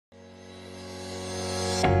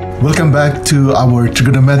Welcome back to our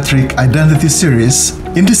trigonometric identity series.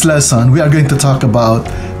 In this lesson, we are going to talk about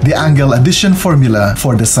the angle addition formula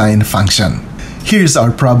for the sine function. Here's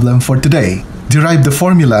our problem for today. Derive the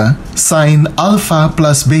formula sine alpha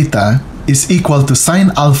plus beta is equal to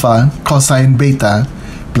sine alpha cosine beta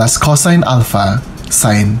plus cosine alpha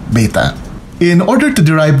sine beta. In order to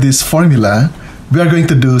derive this formula, we are going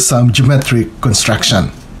to do some geometric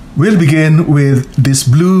construction. We'll begin with this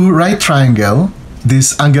blue right triangle.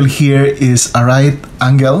 This angle here is a right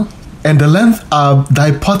angle, and the length of the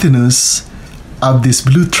hypotenuse of this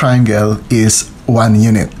blue triangle is 1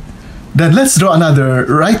 unit. Then let's draw another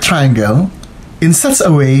right triangle in such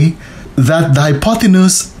a way that the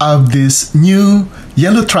hypotenuse of this new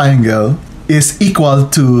yellow triangle is equal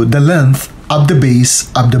to the length of the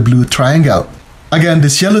base of the blue triangle. Again,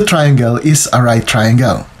 this yellow triangle is a right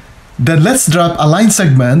triangle. Then let's drop a line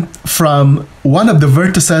segment from one of the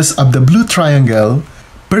vertices of the blue triangle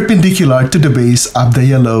perpendicular to the base of the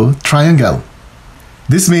yellow triangle.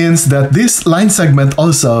 This means that this line segment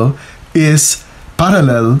also is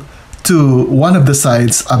parallel to one of the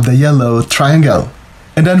sides of the yellow triangle.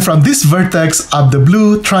 And then from this vertex of the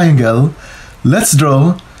blue triangle, let's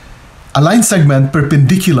draw a line segment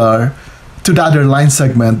perpendicular to the other line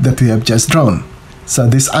segment that we have just drawn. So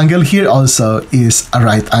this angle here also is a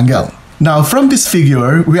right angle. Now from this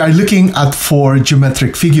figure, we are looking at 4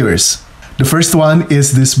 geometric figures. The first one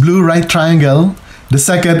is this blue right triangle. The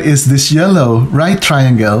second is this yellow right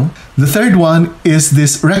triangle. The third one is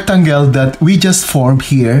this rectangle that we just formed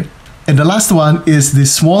here. And the last one is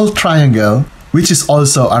this small triangle, which is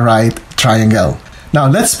also a right triangle. Now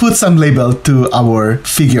let's put some label to our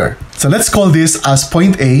figure. So let's call this as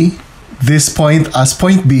point A, this point as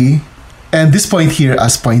point B, and this point here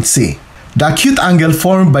as point C. The acute angle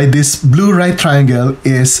formed by this blue right triangle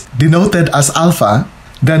is denoted as alpha.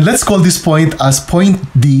 Then let's call this point as point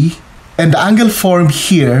D, and the angle formed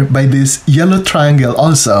here by this yellow triangle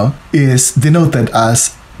also is denoted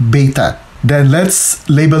as beta. Then let's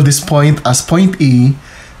label this point as point E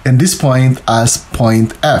and this point as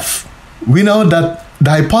point F. We know that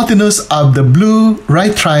the hypotenuse of the blue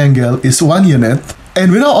right triangle is 1 unit.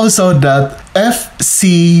 And we know also that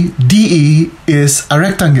FCDE is a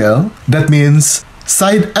rectangle. That means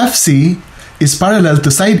side FC is parallel to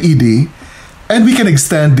side ED, and we can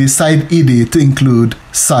extend the side ED to include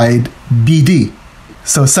side BD.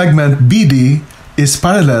 So segment BD is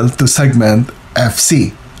parallel to segment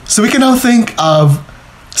FC. So we can now think of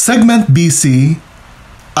segment BC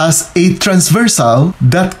as a transversal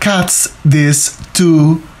that cuts these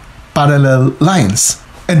 2 parallel lines.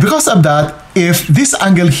 And because of that, if this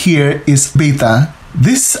angle here is beta,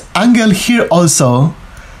 this angle here also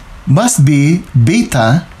must be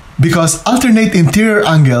beta because alternate interior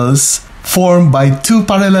angles formed by 2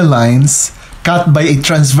 parallel lines cut by a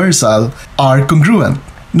transversal are congruent.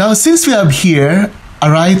 Now, since we have here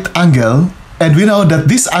a right angle and we know that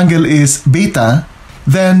this angle is beta,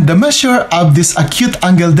 then the measure of this acute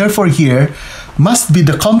angle therefore here must be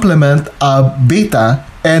the complement of beta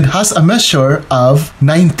and has a measure of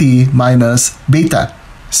 90 minus beta.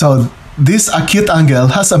 So this acute angle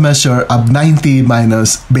has a measure of 90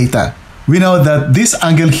 minus beta. We know that this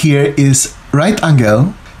angle here is right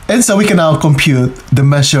angle, and so we can now compute the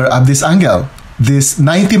measure of this angle. This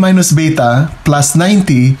 90 minus beta plus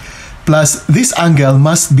 90 plus this angle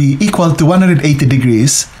must be equal to 180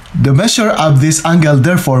 degrees. The measure of this angle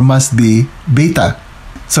therefore must be beta.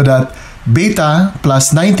 So that beta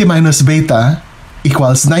plus 90 minus beta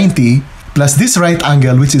equals 90 plus this right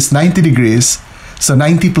angle, which is 90 degrees. So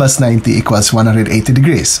 90 plus 90 equals 180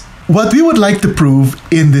 degrees. What we would like to prove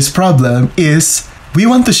in this problem is we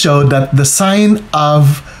want to show that the sine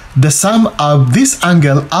of the sum of this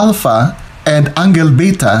angle alpha and angle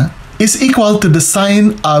beta is equal to the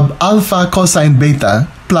sine of alpha cosine beta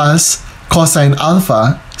plus cosine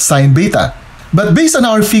alpha sine beta. But based on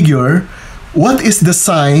our figure, what is the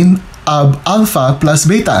sine of alpha plus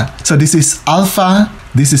beta? So this is alpha,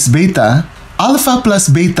 this is beta. Alpha plus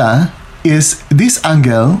beta is this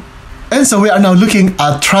angle. And so we are now looking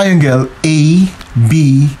at triangle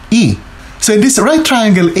ABE. So in this right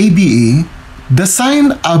triangle ABE, the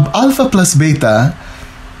sine of alpha plus beta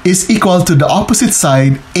is equal to the opposite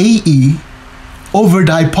side AE over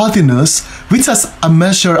the hypotenuse, which has a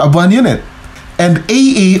measure of 1 unit. And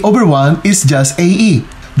AE over 1 is just AE.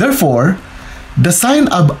 Therefore, the sine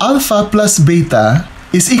of alpha plus beta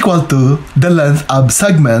is equal to the length of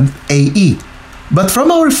segment AE. But from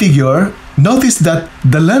our figure, notice that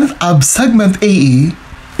the length of segment AE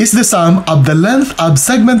is the sum of the length of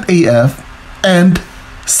segment AF and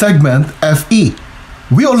segment FE.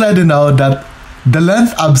 We already know that the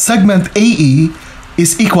length of segment AE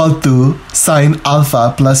is equal to sine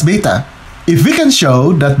alpha plus beta. If we can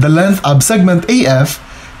show that the length of segment AF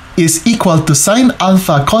is equal to sine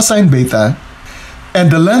alpha cosine beta,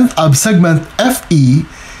 and the length of segment FE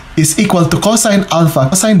is equal to cosine alpha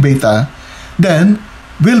cosine beta, then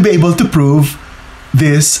we'll be able to prove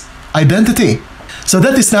this identity. So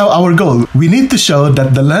that is now our goal. We need to show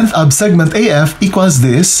that the length of segment AF equals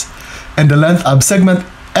this, and the length of segment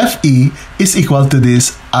FE is equal to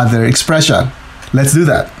this other expression. Let's do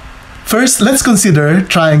that. First, let's consider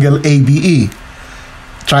triangle ABE.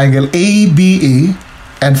 Triangle ABE,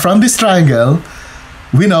 and from this triangle,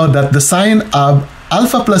 we know that the sine of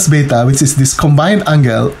alpha plus beta, which is this combined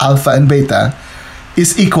angle, alpha and beta,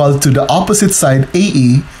 is equal to the opposite side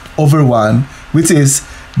AE over 1, which is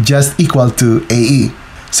just equal to AE.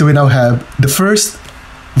 So we now have the first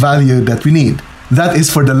value that we need. That is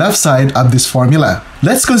for the left side of this formula.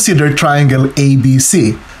 Let's consider triangle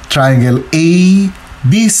ABC. Triangle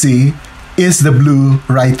ABC is the blue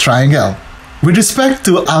right triangle. With respect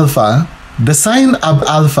to alpha, the sine of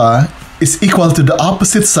alpha is equal to the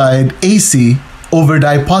opposite side AC over the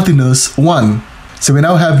hypotenuse 1. So we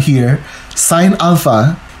now have here sine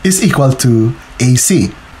alpha is equal to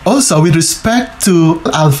AC. Also, with respect to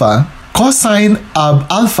alpha, cosine of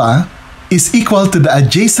alpha is equal to the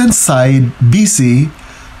adjacent side BC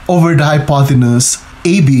over the hypotenuse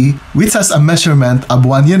AB, which has a measurement of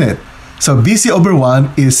 1 unit. So BC over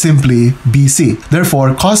 1 is simply BC.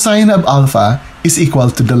 Therefore, cosine of alpha is equal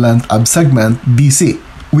to the length of segment BC.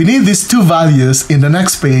 We need these two values in the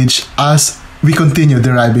next page as we continue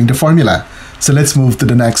deriving the formula. So let's move to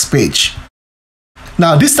the next page.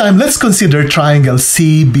 Now this time, let's consider triangle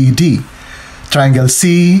CBD. Triangle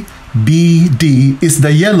CBD is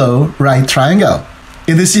the yellow right triangle.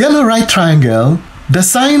 In this yellow right triangle, the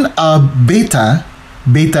sine of beta,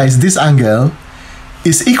 beta is this angle,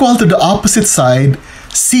 is equal to the opposite side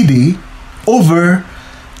CD over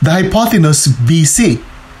the hypotenuse BC.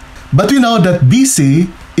 But we know that BC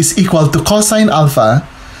is equal to cosine alpha,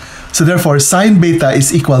 so therefore sine beta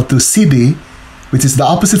is equal to CD, which is the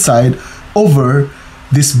opposite side, over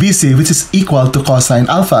this BC, which is equal to cosine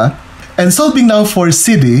alpha. And solving now for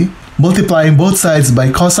CD, multiplying both sides by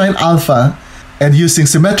cosine alpha and using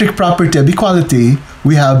symmetric property of equality,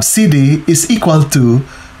 we have CD is equal to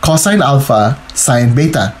cosine alpha sine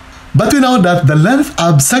beta. But we know that the length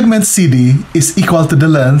of segment CD is equal to the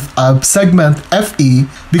length of segment FE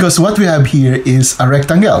because what we have here is a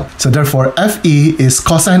rectangle. So therefore FE is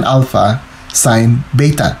cosine alpha sine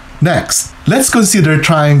beta. Next, let's consider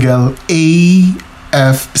triangle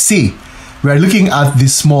AFC. We are looking at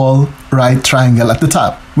this small right triangle at the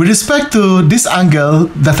top. With respect to this angle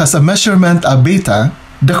that has a measurement of beta,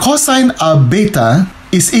 the cosine of beta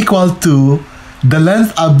is equal to the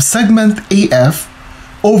length of segment AF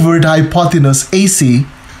over the hypotenuse AC,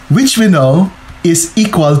 which we know is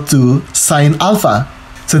equal to sine alpha.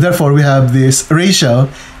 So therefore we have this ratio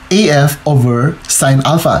AF over sine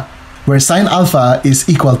alpha, where sine alpha is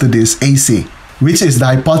equal to this AC, which is the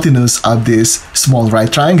hypotenuse of this small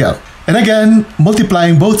right triangle. And again,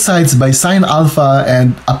 multiplying both sides by sine alpha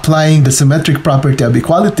and applying the symmetric property of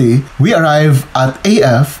equality, we arrive at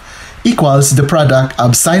AF equals the product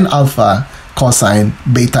of sine alpha cosine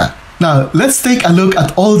beta. Now, let's take a look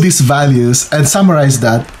at all these values and summarize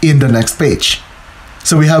that in the next page.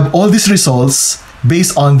 So we have all these results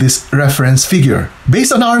based on this reference figure.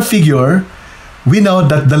 Based on our figure, we know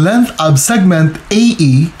that the length of segment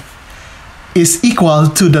AE is equal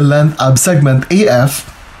to the length of segment AF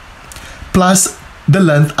plus the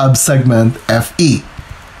length of segment FE.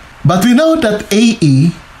 But we know that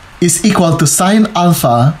AE is equal to sine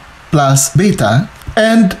alpha plus beta,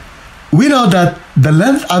 and we know that the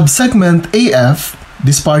length of segment AF,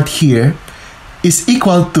 this part here, is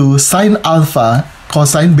equal to sine alpha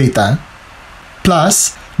cosine beta,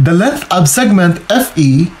 plus the length of segment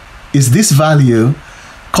FE is this value,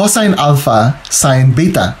 cosine alpha sine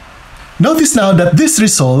beta. Notice now that this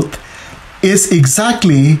result is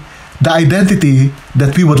exactly the identity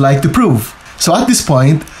that we would like to prove. So at this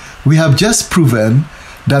point, we have just proven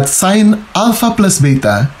that sine alpha plus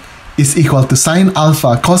beta is equal to sine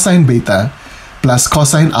alpha cosine beta plus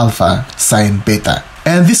cosine alpha sine beta.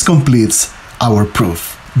 And this completes our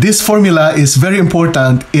proof. This formula is very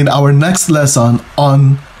important in our next lesson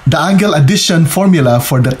on the angle addition formula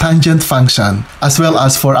for the tangent function, as well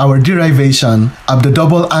as for our derivation of the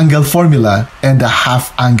double angle formula and the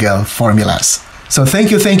half angle formulas. So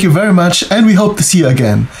thank you very much, and we hope to see you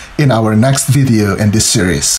again in our next video in this series.